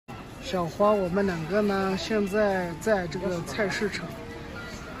小花，我们两个呢，现在在这个菜市场，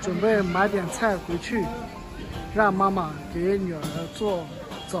准备买点菜回去，让妈妈给女儿做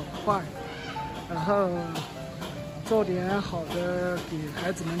早饭，然后做点好的给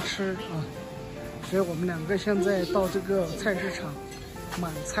孩子们吃啊。所以我们两个现在到这个菜市场买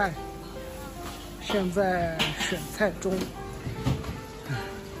菜，现在选菜中。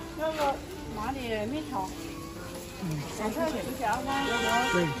那个拿点面条。选菜选条吗？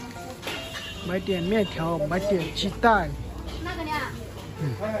对。买点面条，买点鸡蛋。那个呢？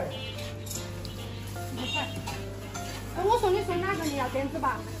我说你说哪个你要这样子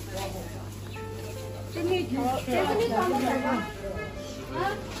吧？这面条，这是你装的什么？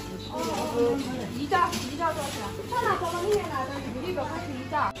一角多少钱？他拿包包里面拿的，600块钱一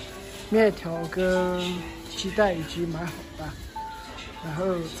角。面条跟鸡蛋已经买好了，然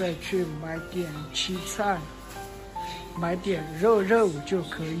后再去买点青菜，买点肉就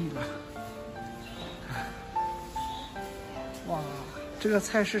可以了。哇，这个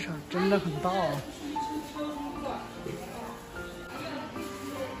菜市场真的很大哦。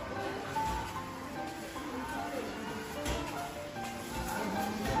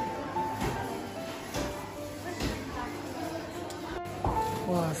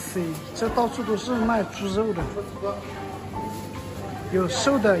哇塞，这到处都是卖猪肉的，有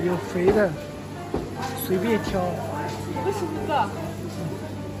瘦的，有肥的，随便挑。55个。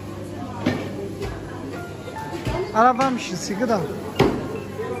阿拉帮皮这个的。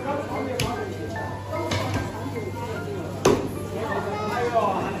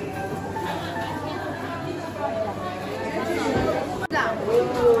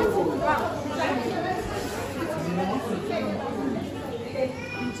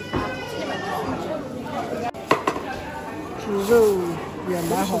猪肉也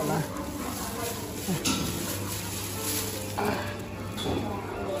买好了。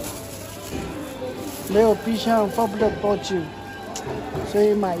没有冰箱放不了多久，所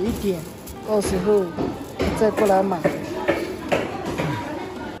以买一点，到时候再过来买。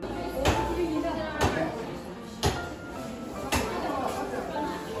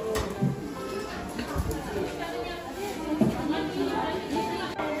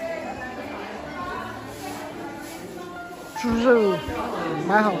猪肉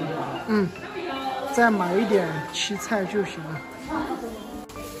买好了，再买一点青菜就行了。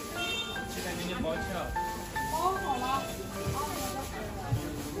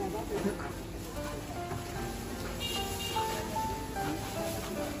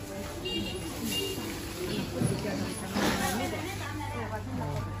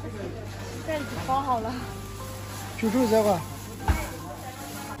袋子包好了，就这个。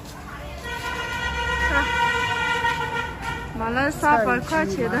买了300块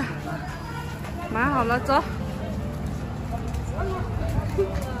钱的，买好了，走。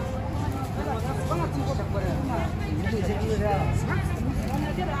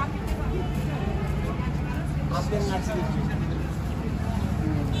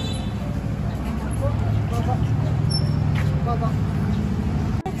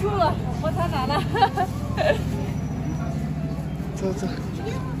住了，我才来了。走。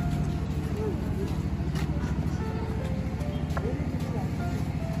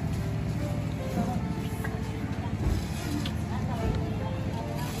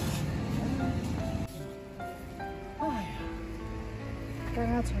刚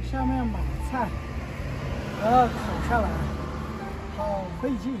刚从下面买菜，然后烤下来，好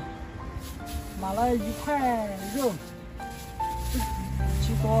费劲。买了1块肉，1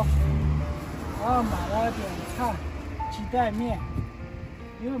斤多，然后买了点菜，鸡蛋面，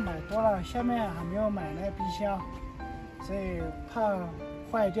因为买多了，下面还没有买那冰箱，所以怕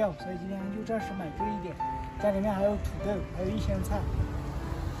坏掉，所以今天就暂时买这一点。家里面还有土豆，还有一些菜，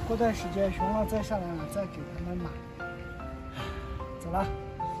过段时间熊二再上来了，再给他们买。走了。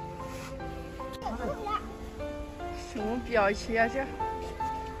什么表情啊这？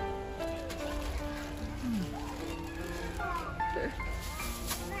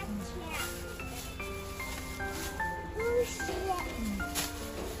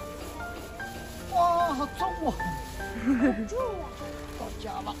哇，好重哦！好重啊！到家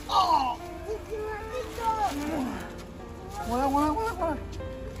了啊！我来。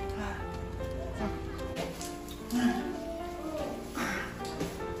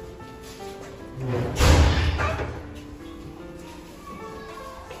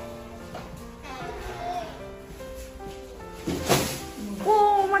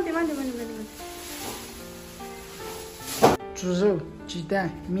慢点。猪肉、鸡蛋、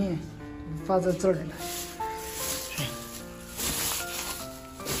面放在这里了。